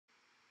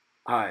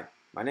Hi,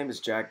 my name is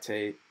Jack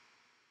Tate,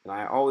 and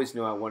I always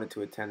knew I wanted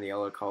to attend the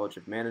Eller College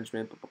of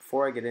Management, but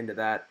before I get into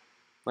that,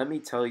 let me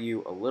tell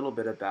you a little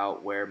bit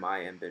about where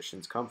my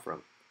ambitions come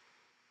from.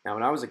 Now,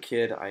 when I was a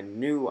kid, I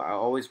knew I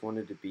always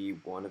wanted to be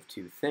one of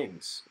two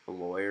things, a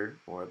lawyer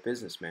or a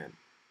businessman.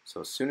 So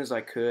as soon as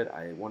I could,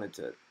 I wanted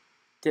to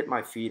dip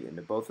my feet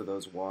into both of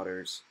those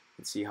waters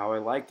and see how I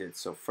liked it.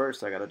 So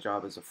first, I got a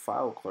job as a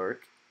file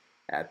clerk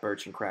at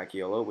Birch and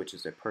Cracchiolo, which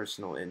is a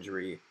personal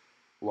injury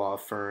law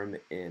firm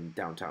in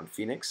downtown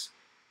Phoenix.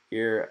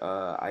 Here,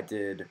 I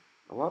did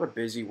a lot of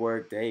busy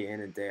work day in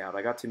and day out.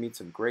 I got to meet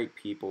some great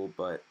people,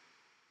 but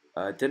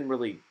it didn't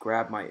really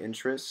grab my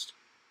interest.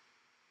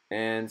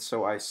 And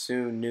so I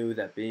soon knew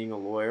that being a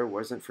lawyer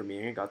wasn't for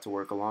me. I got to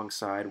work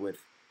alongside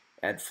with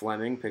Ed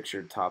Fleming,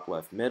 pictured top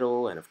left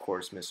middle, and of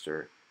course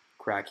Mr.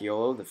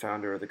 Cracchiolo, the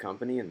founder of the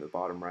company, in the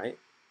bottom right.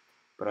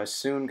 But I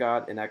soon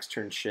got an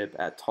externship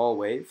at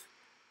Tallwave,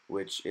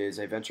 which is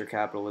a venture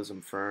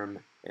capitalism firm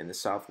in the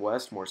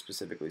Southwest, more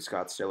specifically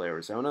Scottsdale,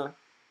 Arizona.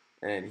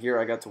 And here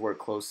I got to work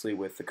closely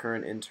with the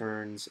current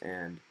interns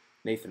and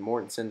Nathan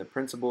Mortensen, the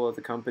principal of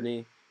the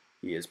company.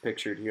 He is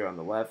pictured here on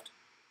the left.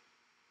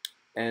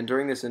 And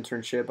during this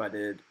internship, I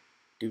did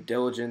due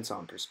diligence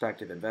on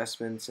prospective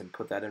investments and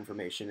put that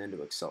information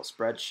into Excel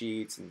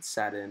spreadsheets and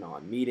sat in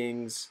on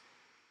meetings.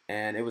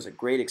 And it was a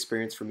great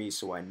experience for me,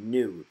 so I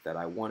knew that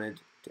I wanted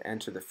to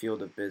enter the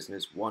field of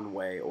business one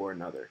way or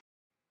another.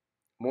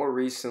 More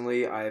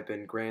recently, I have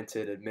been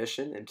granted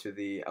admission into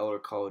the Eller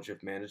College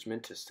of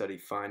Management to study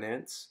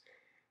finance.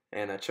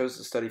 And I chose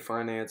to study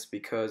finance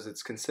because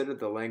it's considered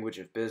the language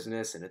of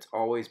business, and it's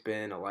always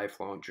been a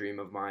lifelong dream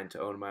of mine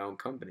to own my own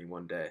company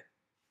one day.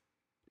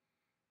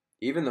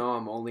 Even though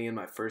I'm only in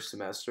my first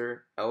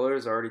semester, Eller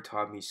has already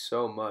taught me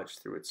so much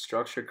through its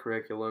structured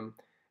curriculum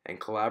and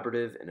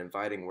collaborative and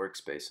inviting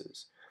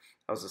workspaces.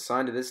 I was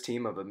assigned to this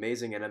team of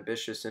amazing and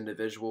ambitious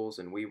individuals,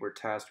 and we were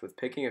tasked with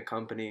picking a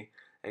company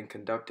and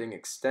conducting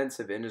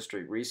extensive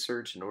industry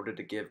research in order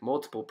to give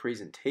multiple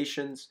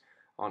presentations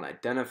on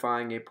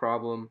identifying a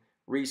problem,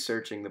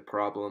 researching the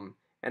problem,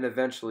 and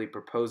eventually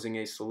proposing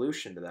a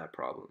solution to that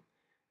problem.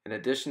 In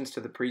addition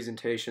to the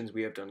presentations,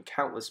 we have done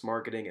countless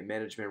marketing and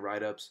management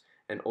write-ups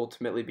and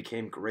ultimately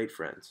became great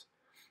friends.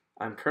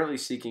 I'm currently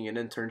seeking an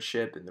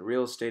internship in the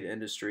real estate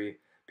industry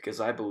because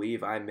I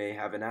believe I may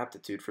have an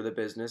aptitude for the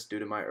business due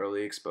to my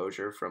early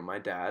exposure from my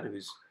dad,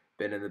 who's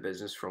been in the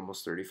business for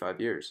almost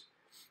 35 years.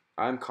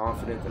 I'm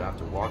confident that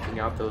after walking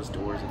out those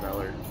doors of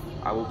Eller,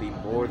 I will be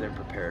more than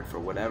prepared for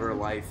whatever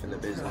life in the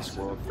business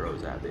world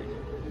throws at me.